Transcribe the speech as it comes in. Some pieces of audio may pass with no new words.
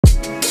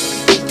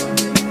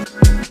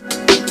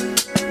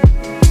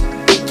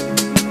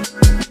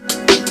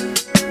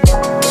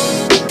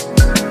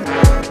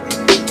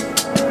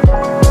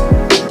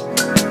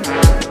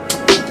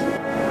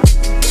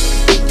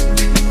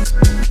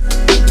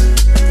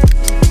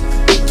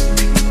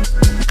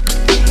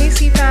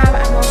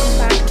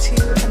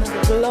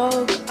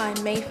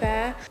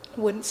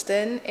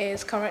Winston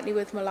is currently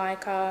with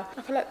Malika.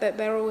 I feel like that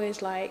they're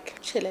always like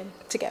chilling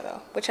together,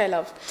 which I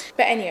love.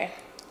 But anyway,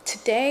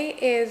 today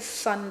is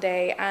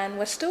Sunday and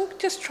we're still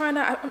just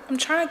I'm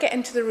trying to get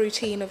into the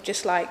routine of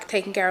just like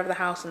taking care of the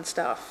house and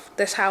stuff.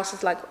 This house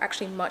is like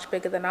actually much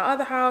bigger than our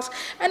other house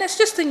and it's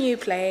just a new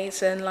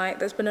place and like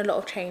there's been a lot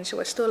of change, so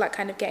we're still like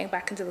kind of getting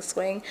back into the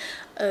swing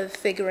of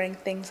figuring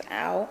things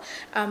out.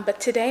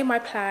 But today my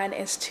plan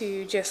is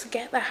to just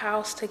get the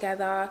house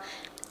together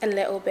a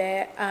little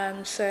bit,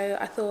 so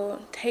I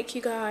thought take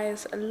you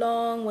guys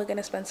along. We're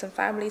gonna spend some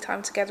family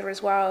time together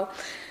as well,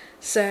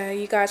 so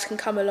you guys can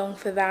come along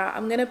for that.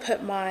 I'm gonna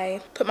put my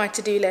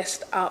to-do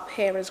list up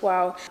here as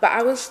well. But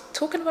I was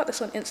talking about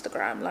this on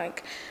Instagram,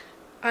 like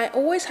I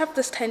always have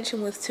this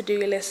tension with to-do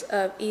lists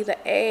of either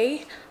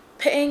A,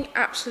 putting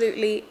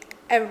absolutely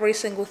every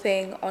single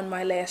thing on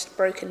my list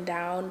broken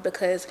down,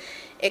 because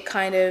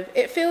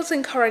it feels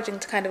encouraging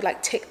to kind of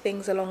like tick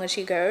things along as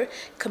you go,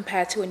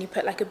 compared to when you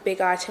put like a big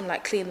item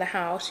like clean the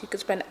house. You could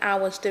spend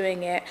hours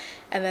doing it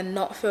and then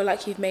not feel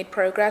like you've made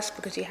progress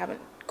because you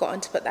haven't gotten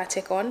to put that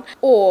tick on,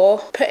 or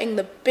putting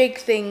the big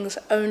things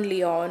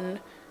only on,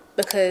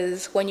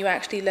 because when you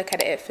actually look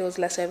at it, it feels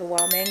less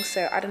overwhelming.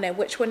 So I don't know,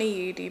 which one are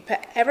you? Do you put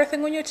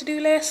everything on your to-do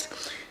list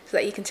so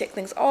that you can tick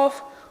things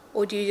off,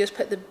 or do you just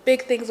put the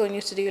big things on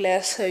your to-do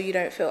list so you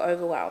don't feel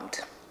overwhelmed?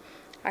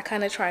 I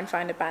kind of try and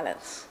find a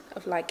balance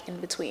of like in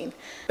between.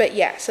 But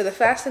yeah, so the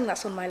first thing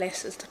that's on my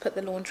list is to put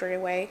the laundry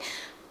away.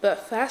 But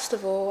first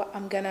of all,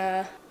 I'm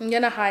gonna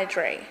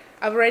hydrate.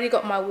 I've already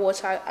got my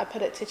water. I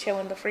put it to chill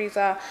in the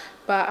freezer,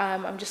 but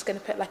I'm just gonna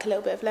put like a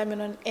little bit of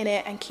lemon in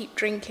it and keep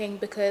drinking,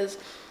 because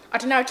I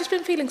don't know, I've just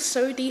been feeling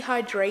so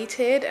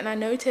dehydrated, and I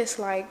notice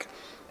like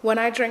when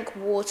I drink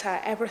water,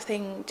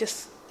 everything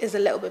just is a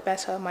little bit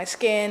better. My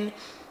skin,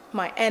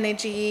 my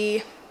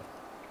energy,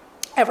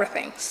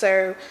 everything.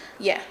 So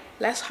yeah,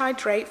 let's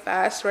hydrate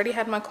first. Already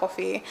had my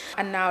coffee,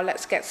 and now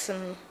let's get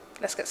some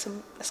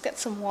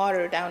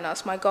water down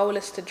us. My goal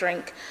is to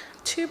drink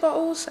 2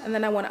 bottles, and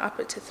then I want to up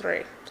it to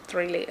 3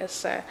 liters.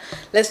 So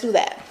let's do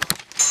that.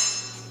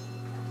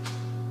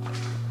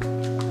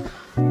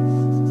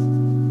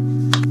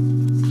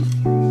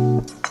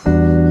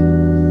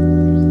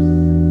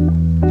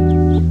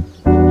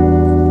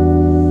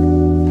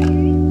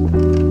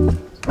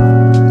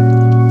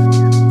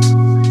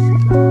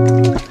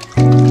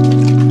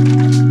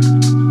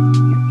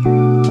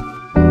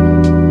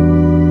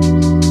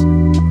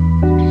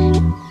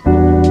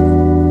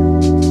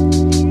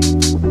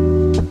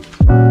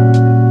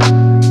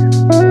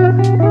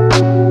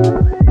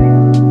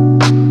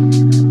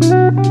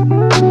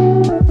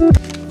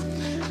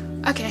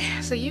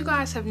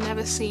 Have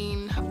never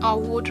seen our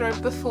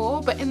wardrobe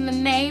before, but in the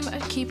name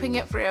of keeping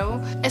it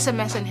real, it's a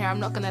mess in here, I'm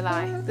not gonna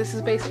lie. This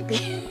is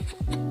basically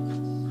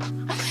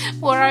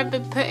where I've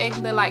been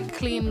putting the like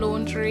clean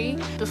laundry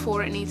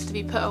before it needs to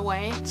be put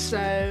away. So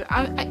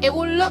it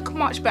will look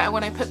much better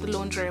when I put the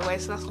laundry away,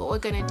 so that's what we're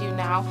gonna do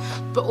now.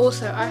 But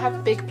also I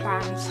have big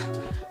plans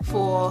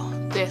for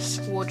this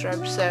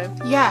wardrobe, so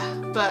yeah.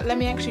 But let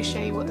me actually show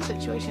you what the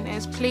situation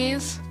is.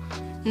 Please,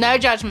 no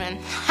judgment,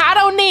 I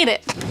don't need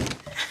it.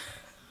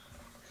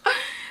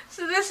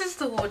 So this is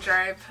the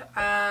wardrobe.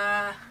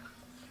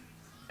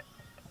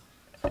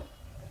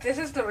 This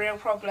is the real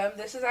problem.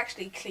 This is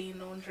actually clean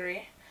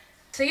laundry.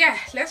 So yeah,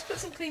 let's put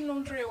some clean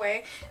laundry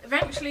away.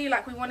 Eventually,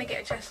 like, we want to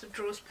get a chest of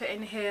drawers put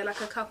in here, like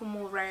a couple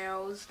more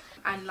rails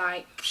and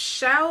like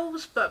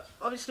shelves, but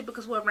obviously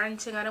because we're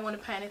renting, I don't want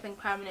to put anything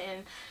permanent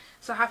in,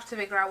 so I have to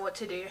figure out what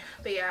to do.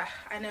 But yeah,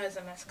 I know it's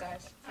a mess,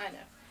 guys. I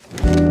know.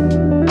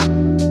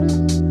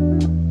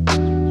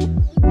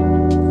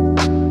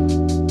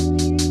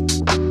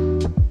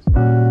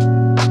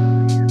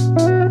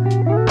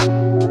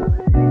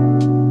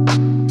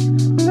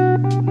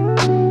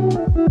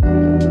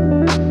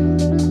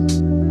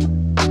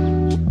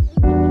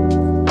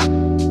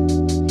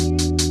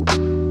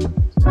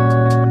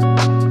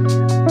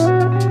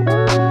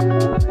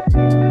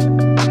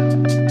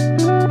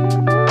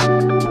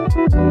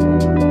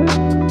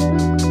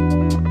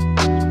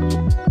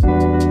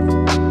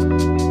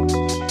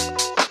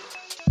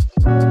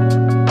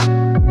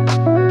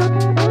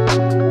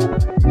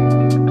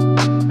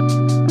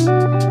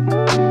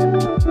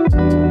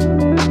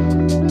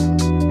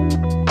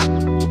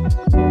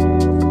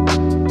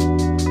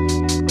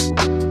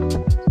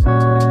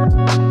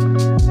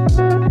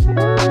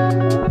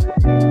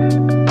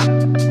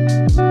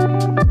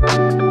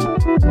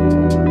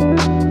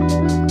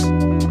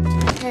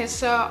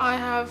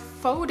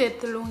 Folded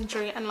the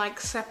laundry and like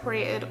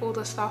separated all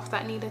the stuff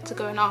that needed to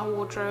go in our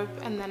wardrobe,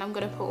 and then I'm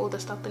gonna put all the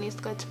stuff that needs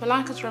to go to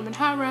Malika's room and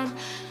her room,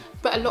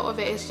 but a lot of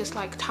it is just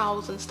like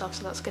towels and stuff,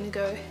 so that's gonna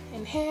go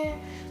in here,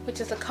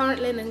 which is the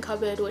current linen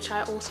cupboard, which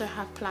I also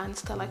have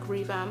plans to like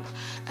revamp.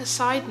 A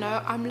side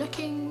note,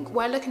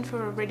 we're looking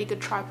for a really good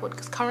tripod,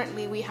 because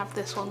currently we have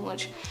this one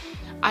which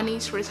I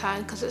need to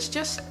return because it's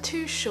just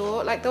too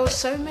short. Like, there were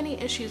so many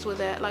issues with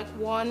it. Like,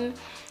 one,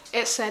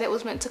 it said it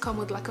was meant to come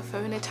with like a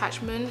phone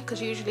attachment, because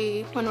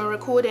usually when we're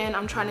recording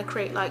I'm trying to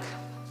create like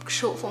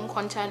short form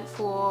content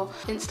for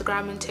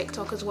Instagram and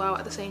TikTok as well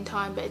at the same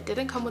time, but it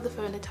didn't come with a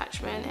phone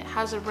attachment. It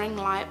has a ring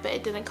light, but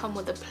it didn't come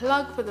with a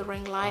plug for the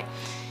ring light.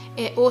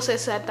 It also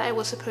said that it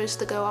was supposed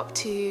to go up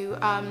to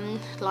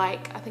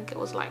like, I think it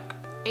was like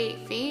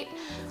 8 feet,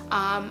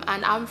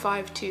 and I'm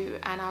 5'2",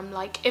 and I'm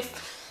like,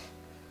 if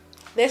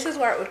this is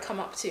where it would come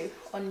up to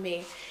on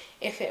me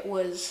if it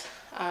was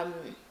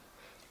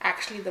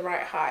actually the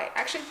right height.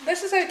 Actually,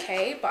 this is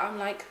okay, but I'm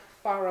like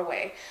far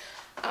away.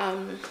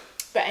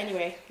 But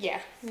anyway, yeah,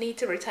 need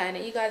to return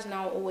it. You guys know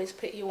I'll always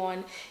put you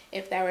on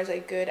if there is a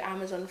good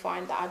Amazon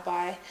find that I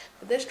buy.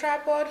 But this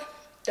tripod,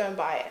 don't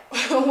buy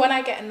it. When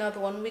I get another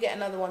one, we get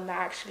another one that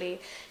actually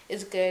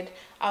is good,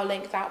 I'll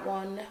link that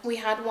one. We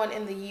had one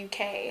in the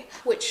UK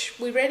which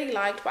we really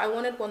liked, but I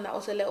wanted one that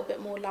was a little bit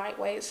more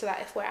lightweight, so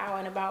that if we're out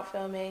and about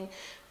filming,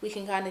 we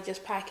can kind of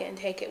just pack it and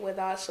take it with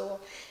us, or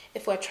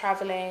if we're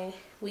traveling,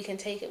 we can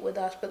take it with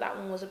us. But that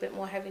one was a bit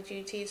more heavy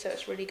duty, so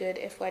it's really good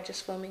if we're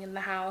just filming in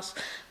the house.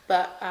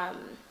 But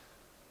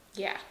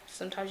yeah,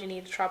 sometimes you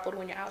need a tripod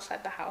when you're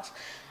outside the house.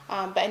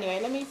 But anyway,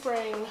 let me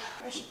bring,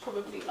 I should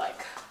probably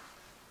like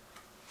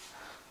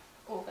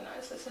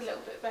organize this a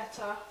little bit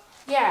better.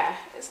 Yeah,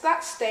 it's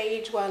that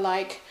stage where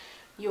like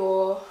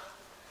you've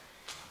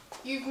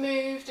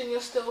moved and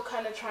you're still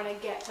kind of trying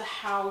to get the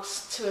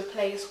house to a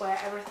place where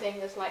everything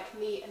is like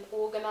neat and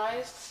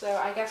organized. So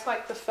I guess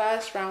like the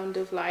first round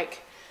of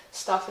like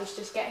stuff is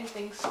just getting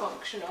things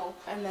functional,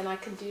 and then I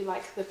can do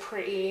like the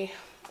pretty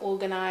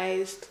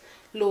organized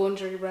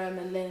laundry room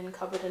and linen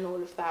cupboard and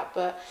all of that.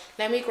 But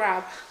let me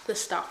grab the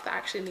stuff that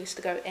actually needs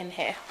to go in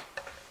here.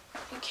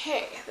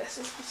 Okay, this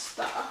is the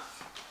stuff.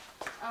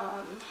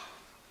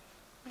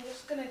 I'm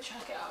just gonna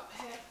chuck it up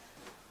here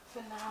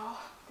for now.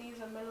 These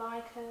are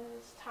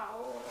Malika's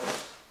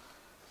towels.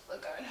 They'll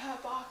go in her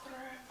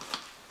bathroom.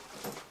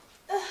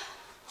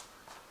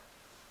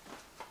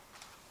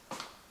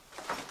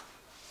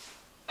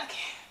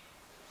 Okay,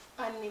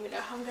 I don't even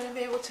know how I'm gonna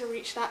be able to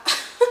reach that.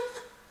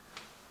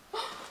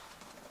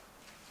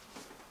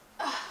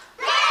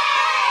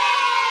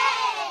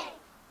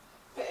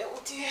 But it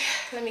will do.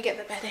 Let me get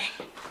the bedding.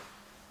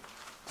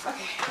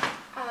 Okay,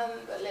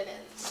 and the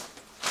linens.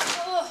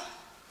 Ugh.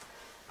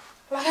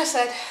 Like I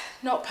said,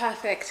 not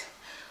perfect,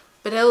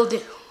 but it'll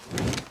do.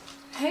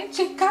 Hey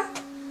chica.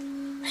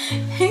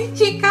 Hey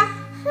chica.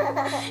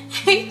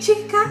 Hey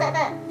chica.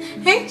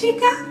 Hey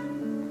chica.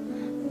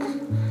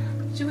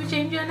 Should we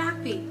change your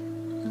nappy?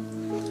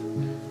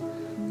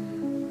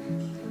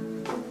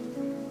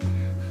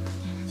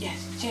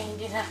 Yes,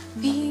 change your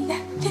nappy.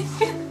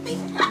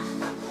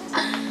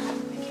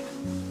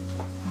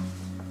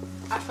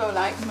 I feel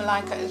like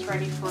Malika is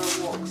ready for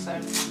a walk, so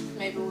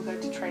maybe we'll go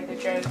to Trader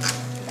Joe's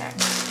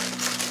next.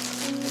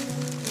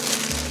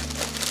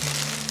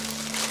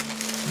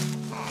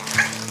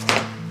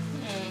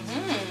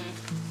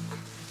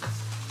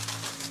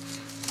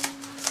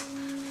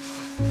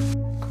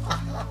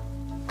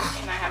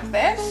 Can I have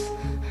this?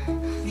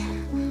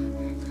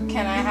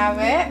 Can I have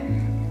it?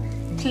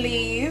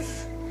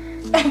 Please?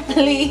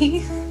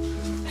 Please?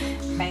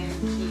 Thank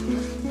you.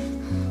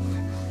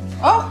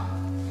 Oh!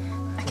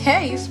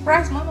 Okay, you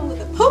surprised Mama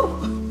with a poo.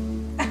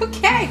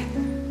 Okay.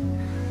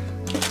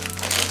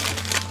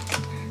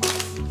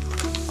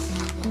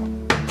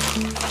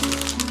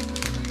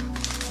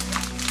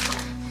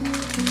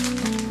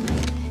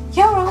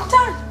 You're all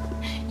done.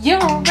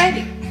 You're all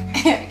ready.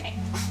 Okay,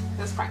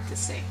 let's practice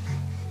sing.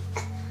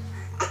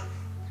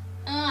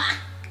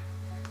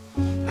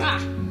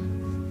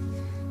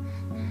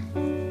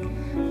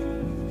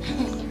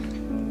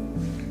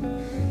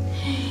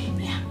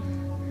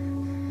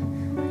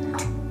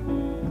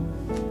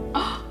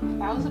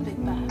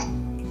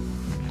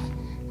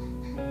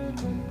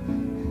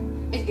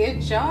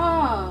 Good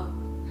job.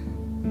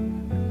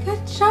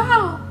 Good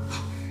job.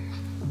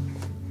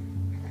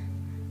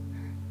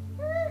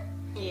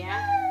 Yeah.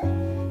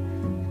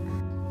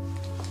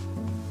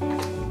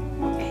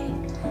 Okay.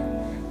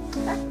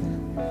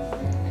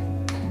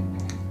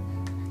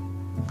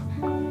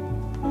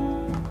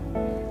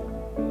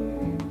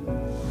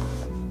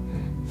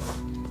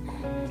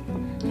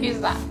 Who's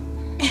that?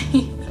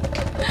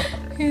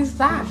 Who's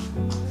that?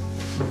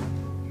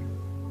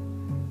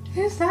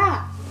 Who's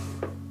that?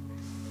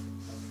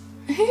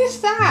 Who's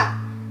that?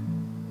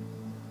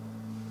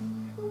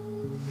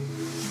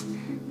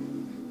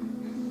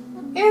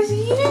 It's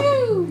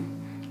you!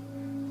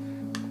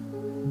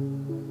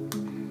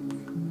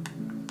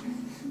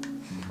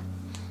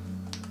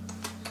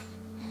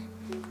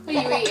 What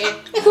are you eating?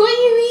 What are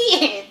you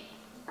eating?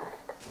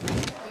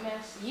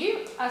 Miss,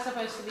 you are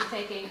supposed to be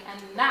taking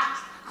a nap.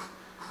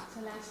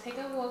 So let's take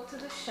a walk to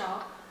the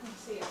shop and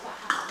see if that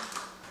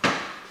happens.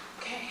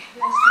 Okay,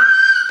 let's go.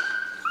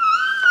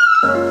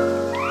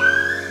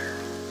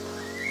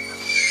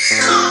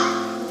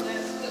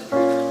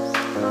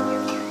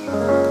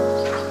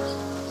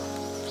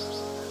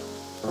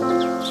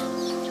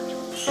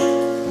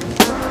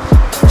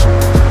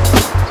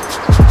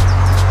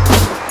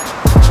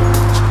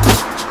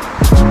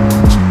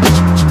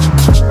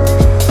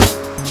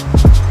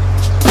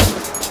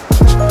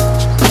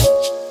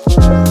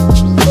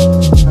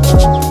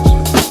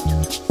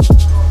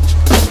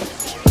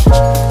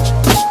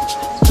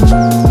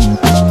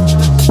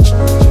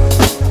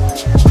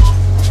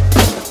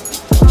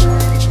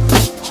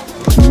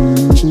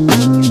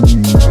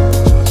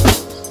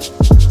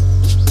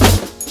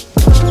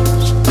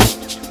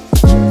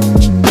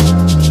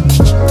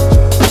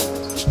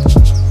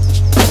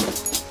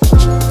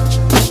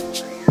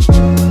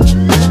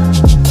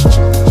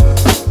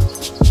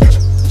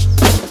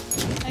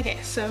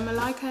 So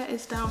Malika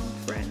is down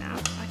for a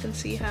nap. I can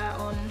see her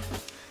on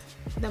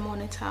the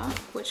monitor,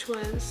 which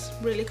was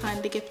really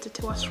kindly gifted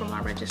to us from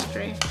our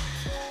registry.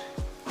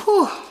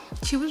 Whew,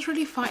 she was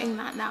really fighting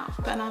that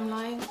nap, and I'm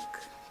like,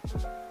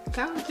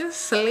 go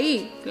just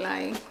sleep.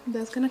 Like,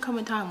 there's gonna come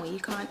a time where you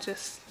can't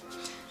just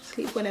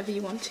sleep whenever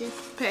you want to.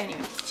 But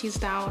anyway, she's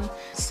down.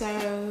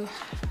 So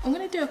I'm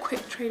gonna do a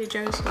quick Trader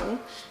Joe's haul,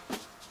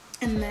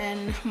 and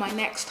then my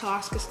next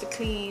task is to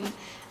clean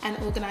and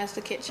organize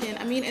the kitchen.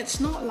 I mean, it's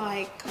not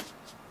like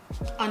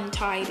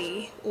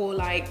untidy, or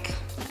like,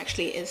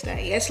 actually it is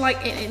dirty. It's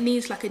like it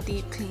needs like a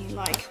deep clean,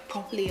 like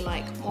properly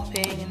like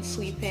mopping and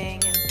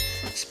sweeping and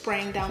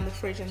spraying down the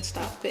fridge and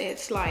stuff, but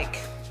it's like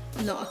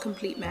not a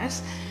complete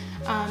mess.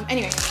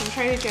 Anyway, from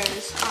Trader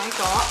Joe's I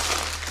got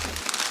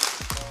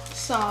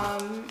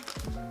some,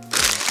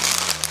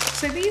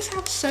 so these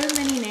have so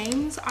many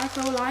names. I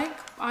feel like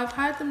I've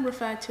heard them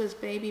referred to as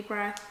baby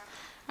breath,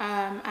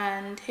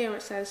 and here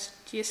it says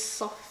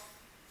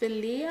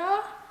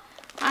Drosophila.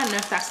 I don't know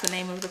if that's the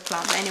name of the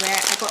plant, but anyway,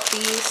 I got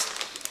these,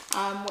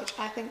 which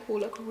I think will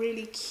look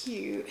really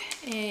cute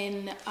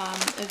in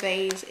a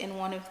vase in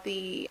one of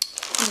the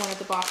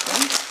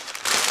bathrooms.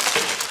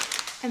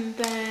 And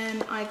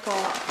then I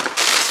got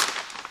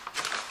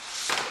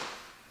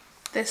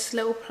this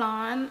little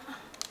plant.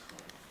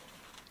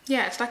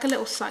 Yeah, it's like a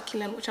little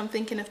succulent, which I'm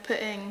thinking of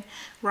putting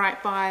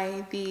right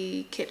by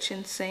the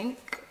kitchen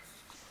sink.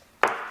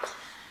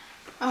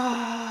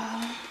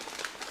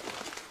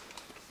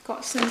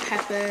 Got some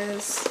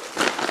peppers.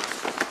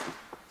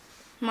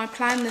 My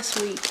plan this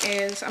week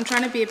is I'm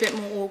trying to be a bit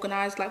more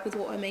organized, like with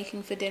what I'm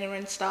making for dinner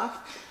and stuff.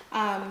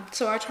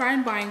 So I try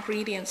and buy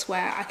ingredients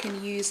where I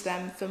can use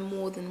them for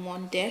more than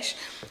one dish.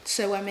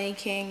 So we're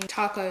making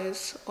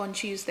tacos on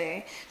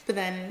Tuesday, but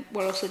then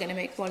we're also going to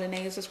make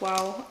bolognese as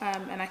well,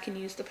 and I can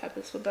use the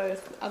peppers for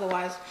both.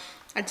 Otherwise,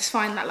 I just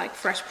find that like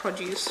fresh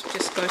produce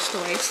just goes to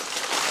waste.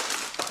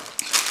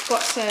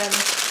 Got some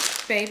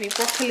baby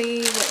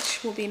broccoli,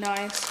 which will be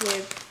nice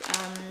with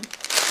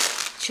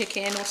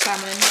chicken or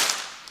salmon.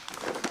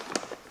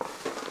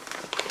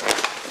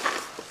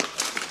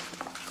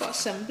 Got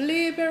some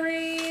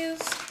blueberries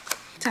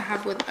to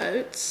have with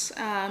oats,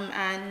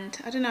 and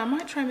I don't know, I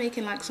might try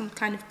making like some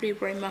kind of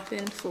blueberry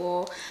muffin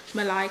for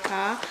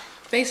Malika.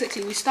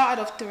 Basically, we started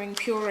off doing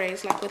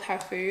purees like with her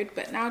food,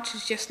 but now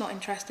she's just not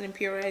interested in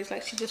purees.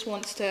 Like, she just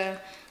wants to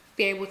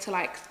be able to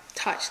like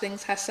touch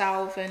things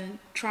herself and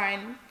try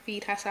and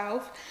feed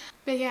herself.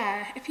 But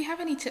yeah, if you have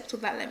any tips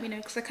with that, let me know,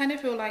 because I kind of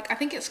feel like, I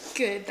think it's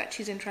good that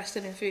she's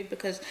interested in food,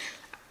 because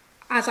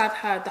as I've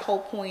heard, the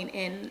whole point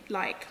in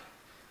like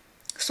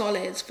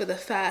solids for the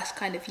first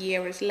kind of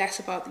year is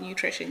less about the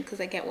nutrition, because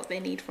they get what they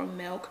need from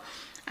milk,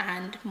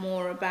 and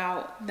more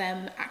about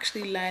them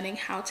actually learning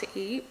how to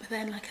eat. But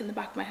then like in the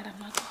back of my head, I'm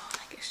like, oh,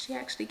 like, is she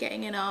actually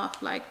getting enough?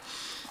 Like,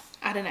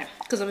 I don't know,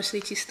 because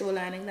obviously she's still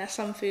learning. There's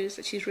some foods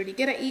that she's really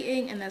good at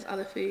eating, and there's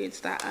other foods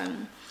that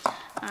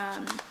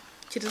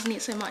she doesn't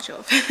eat so much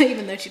of,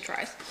 even though she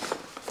tries.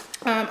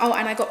 Oh,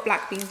 and I got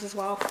black beans as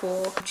well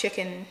for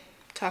chicken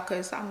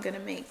tacos that I'm gonna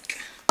make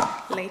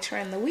later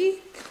in the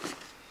week.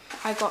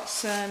 I got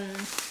some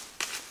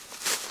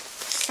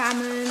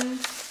salmon.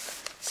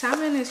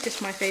 Salmon is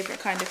just my favorite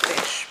kind of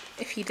fish,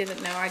 if you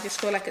didn't know. I just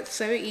feel like it's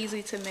so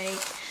easy to make.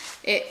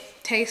 It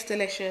tastes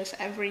delicious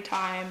every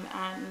time,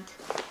 and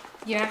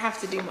you don't have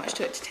to do much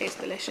to it to taste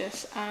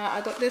delicious.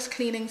 I got this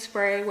cleaning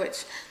spray,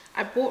 which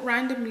I bought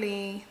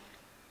randomly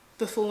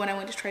before when I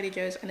went to Trader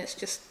Joe's, and it's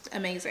just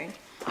amazing.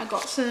 I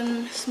got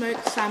some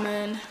smoked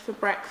salmon for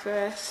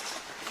breakfast.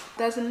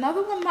 There's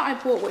another one that I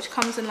bought which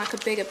comes in like a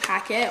bigger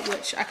packet,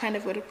 which I kind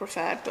of would have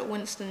preferred, but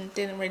Winston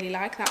didn't really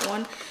like that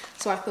one,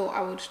 so I thought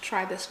I would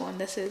try this one.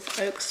 This is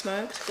oak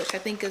smoked, which I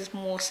think is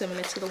more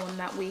similar to the one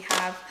that we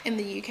have in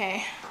the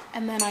UK.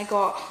 And then I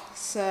got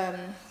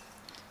some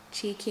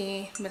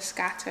cheeky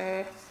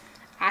Moscato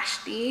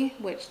Ashby,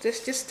 which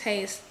this just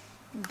tastes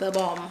the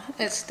bomb.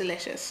 It's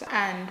delicious,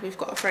 and we've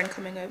got a friend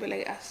coming over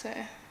later, so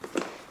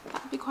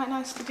that'd be quite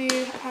nice to do.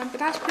 But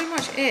that's pretty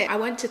much it. I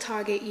went to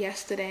Target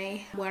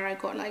yesterday, where I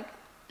got like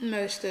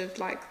most of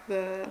like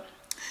the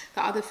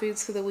other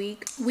foods for the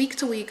week. Week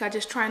to week, I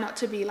just try not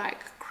to be like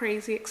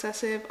crazy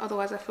excessive,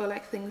 otherwise I feel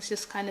like things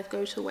just kind of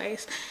go to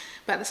waste.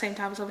 But at the same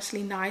time, it's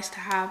obviously nice to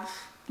have,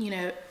 you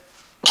know,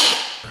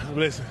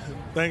 listen,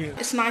 thank you.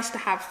 It's nice to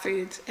have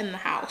food in the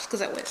house,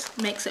 because it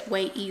makes it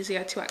way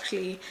easier to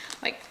actually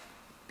like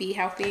be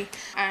healthy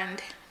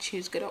and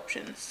choose good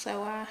options.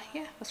 So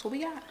yeah, that's what we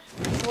got.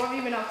 What have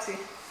you been up to?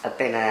 I've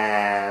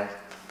been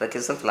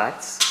booking some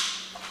flights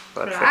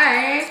for a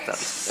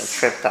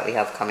trip that we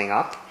have coming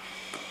up,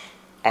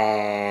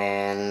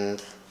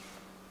 and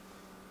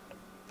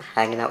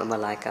hanging out with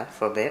Malika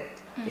for a bit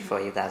before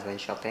you guys went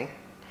shopping.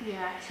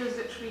 Yeah, she was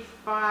literally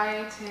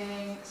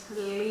fighting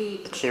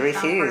sleep. She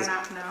refused.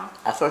 Now.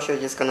 I thought she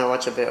was just gonna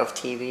watch a bit of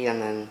TV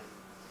and then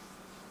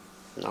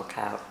knock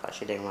out, but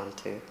she didn't want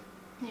to.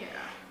 Yeah.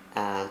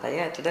 But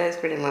yeah, today is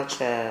pretty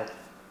much a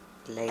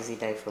lazy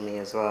day for me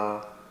as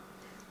well.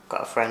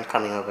 Got a friend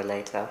coming over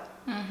later.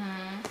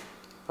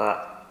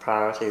 But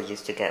priority is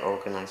just to get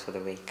organized for the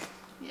week.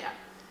 Yeah,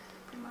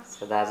 pretty much.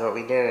 So that's what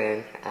we're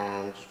doing.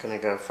 I'm just gonna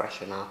go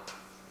freshen up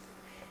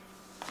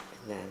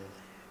and then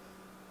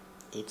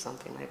eat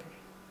something maybe.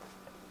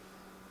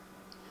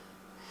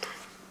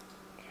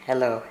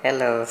 Hello,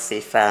 hello,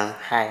 C-Fam.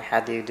 Hi, how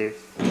do you do?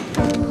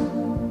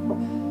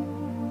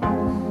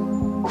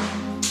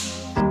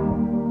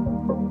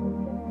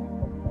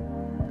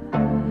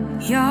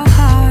 Your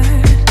heart,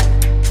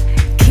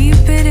 keep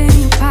it in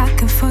your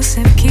pocket for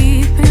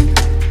safekeeping.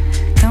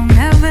 Don't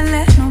ever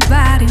let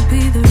nobody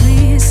be the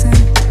reason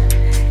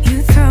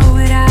you throw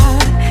it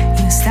out,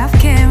 you stop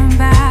caring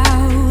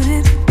about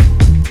it.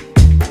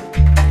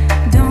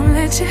 Don't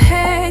let your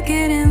head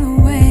get in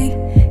the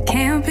way,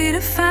 can't be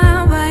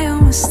defined by your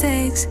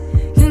mistakes.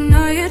 You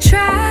know you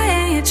try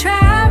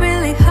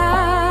really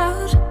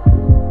hard,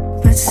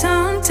 but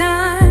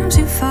sometimes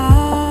you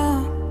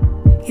fall,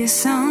 yeah,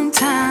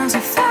 sometimes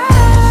you fall.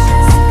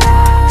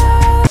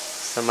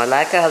 So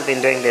Malika has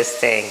been doing this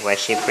thing where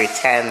she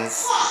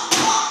pretends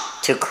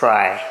to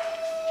cry.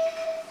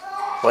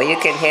 What you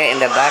can hear in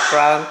the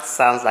background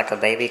sounds like a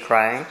baby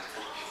crying.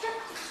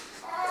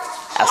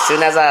 As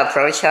soon as I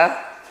approach her,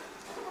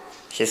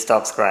 she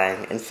stops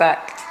crying. In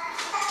fact,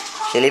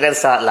 she'll even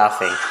start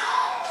laughing.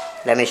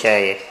 Let me show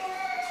you.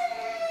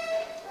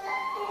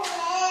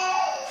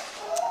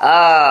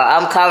 Oh,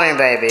 I'm coming,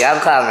 baby, I'm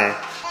coming.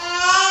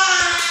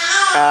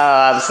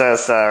 Oh, I'm so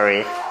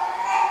sorry.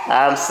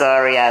 I'm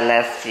sorry I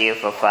left you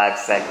for 5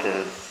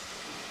 seconds.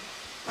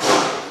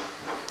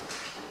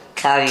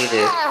 How do you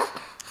do?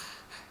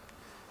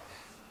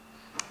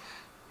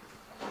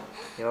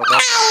 You're okay?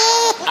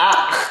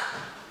 Ah!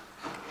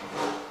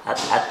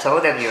 I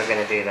told them you were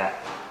gonna do that.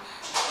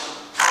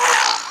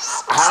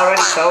 I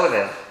already told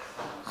them.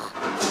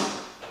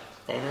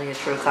 They know your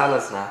true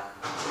colors now.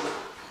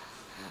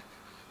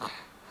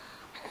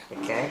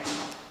 Okay?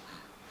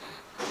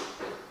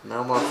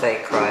 No more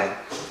fake crying.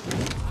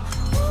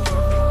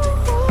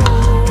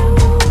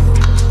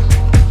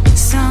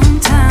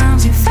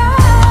 Sometimes you fall.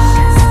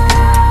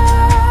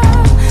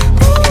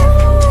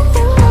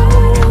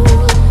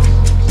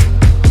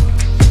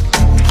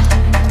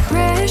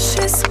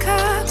 Precious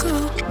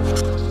cargo,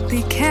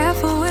 be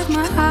careful with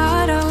my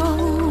heart, oh.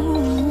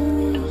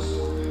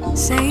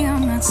 Say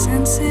I'm not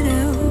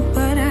sensitive,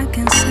 but I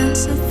can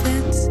sense if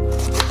it's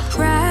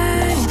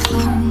right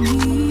for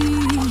me.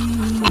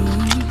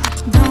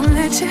 Don't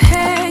let your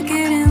head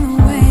get in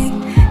the way,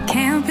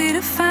 can't be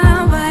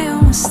defined by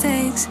your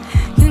mistakes.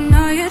 You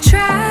know you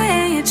try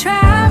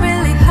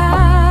really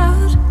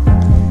hard,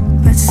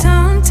 but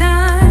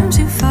sometimes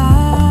you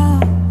fall,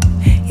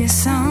 yeah,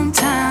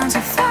 sometimes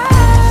you fall.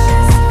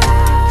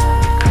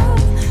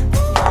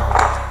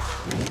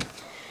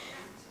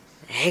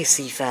 Hey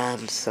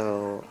C-Fam,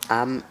 so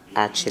I'm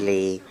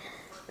actually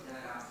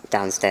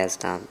downstairs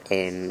now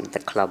in the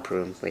club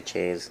room, which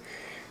is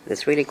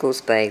this really cool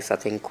space. I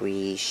think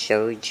we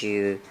showed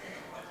you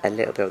a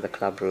little bit of the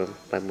club room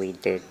when we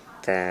did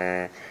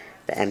the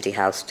empty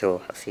house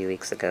tour a few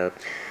weeks ago.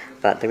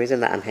 But the reason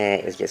that I'm here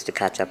is just to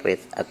catch up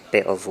with a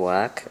bit of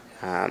work.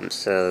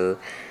 So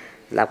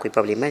like we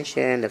probably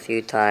mentioned a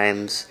few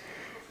times,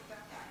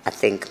 I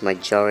think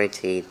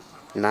majority,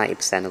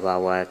 90% of our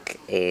work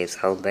is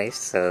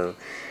home-based, so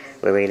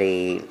we're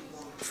really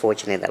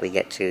fortunate that we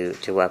get to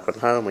work from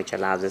home, which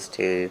allows us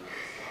to,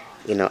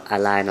 you know,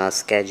 align our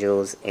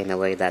schedules in a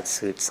way that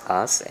suits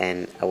us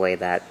and a way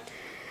that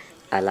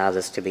allows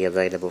us to be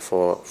available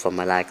for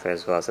Malika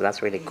as well. So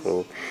that's really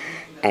cool.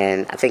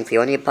 And I think the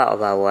only part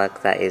of our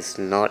work that is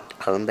not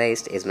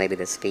home-based is maybe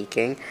the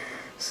speaking.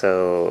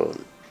 So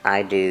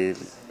I do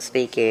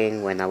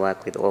speaking when I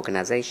work with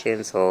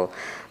organizations or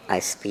I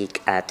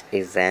speak at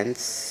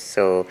events.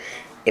 So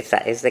if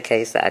that is the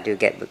case, that I do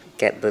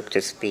get booked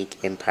to speak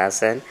in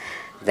person,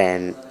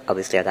 then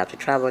obviously I'd have to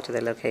travel to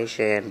the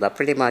location. But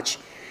pretty much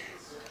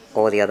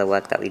all the other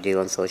work that we do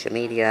on social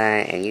media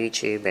and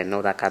YouTube and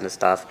all that kind of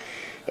stuff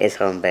is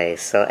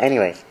home-based. So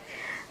anyway,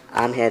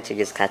 I'm here to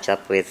just catch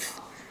up with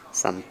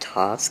some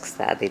tasks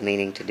that I've been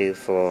meaning to do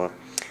for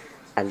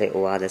a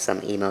little while. There's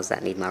some emails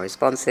that need my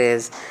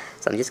responses,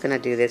 so I'm just going to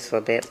do this for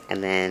a bit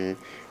and then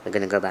we're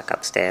going to go back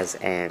upstairs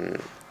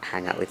and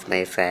hang out with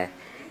Mayfair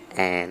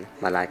and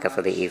Malika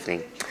for the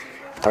evening.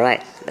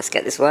 Alright, let's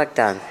get this work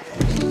done.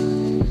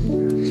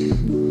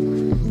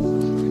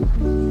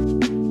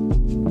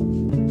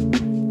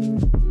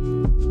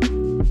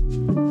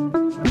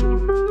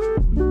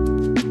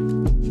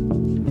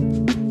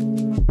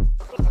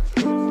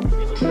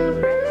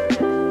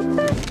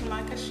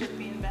 Malika should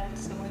be in bed,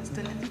 so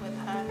Winston is with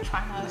her,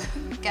 trying to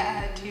get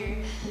her to.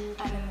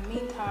 And in the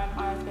meantime,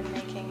 I've been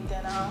making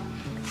dinner.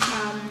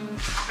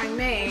 I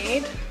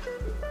made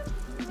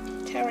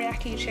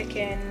teriyaki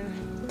chicken,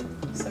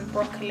 some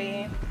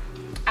broccoli,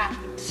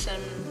 and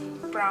some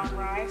brown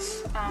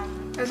rice.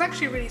 It was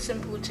actually really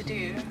simple to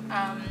do.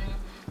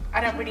 I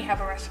don't really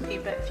have a recipe,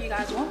 but if you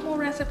guys want more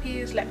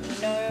recipes, let me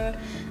know.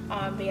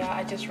 But yeah,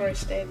 I just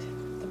roasted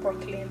the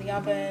broccoli in the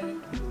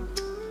oven,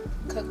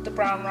 cooked the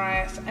brown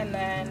rice, and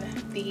then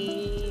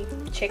the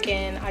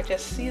chicken, I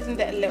just seasoned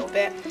it a little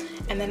bit,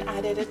 and then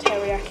added a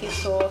teriyaki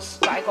sauce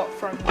that I got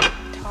from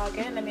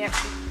Target. Let me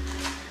actually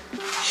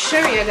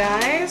show you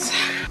guys.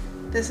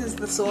 This is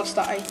the sauce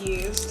that I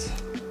used,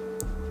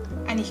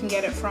 and you can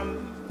get it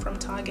from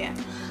Target.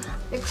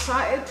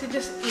 Excited to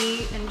just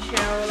eat and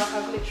chill. Like,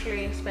 I've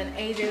literally spent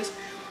ages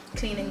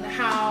cleaning the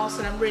house,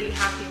 and I'm really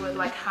happy with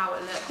like how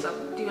it looks.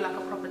 I'll do like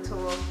a proper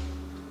tour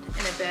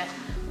in a bit,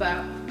 but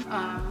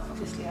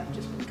obviously I've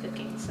just been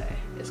cooking, so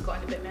it's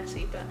gotten a bit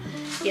messy. But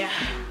yeah,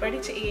 ready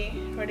to eat,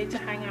 ready to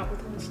hang out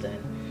with Winston,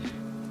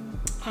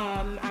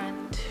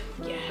 and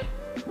yeah,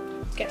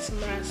 get some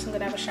rest. I'm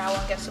gonna have a shower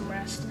and get some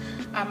rest.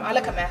 I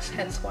look a mess,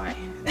 hence why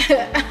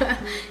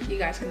you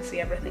guys can see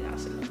everything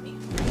else in me.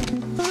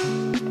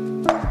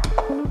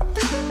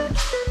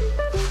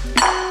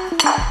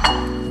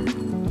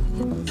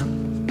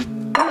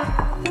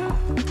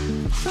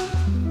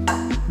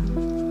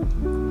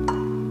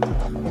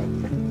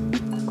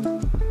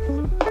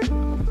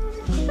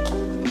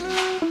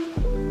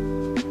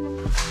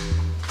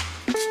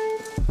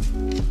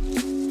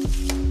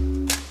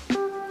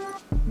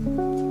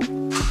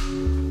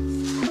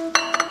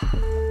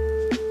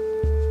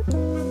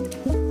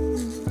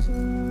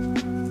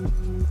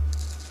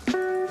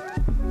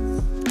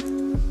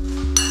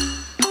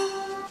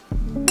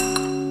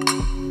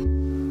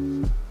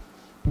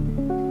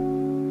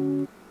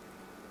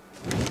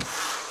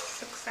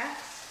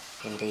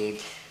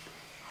 Indeed,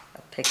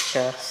 a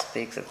picture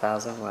speaks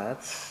 1,000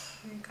 words.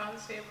 You can't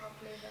see it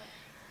properly,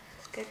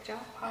 but good job,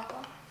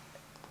 Papa.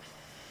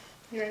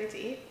 You ready to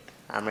eat?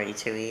 I'm ready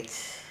to eat.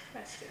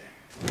 Let's do it.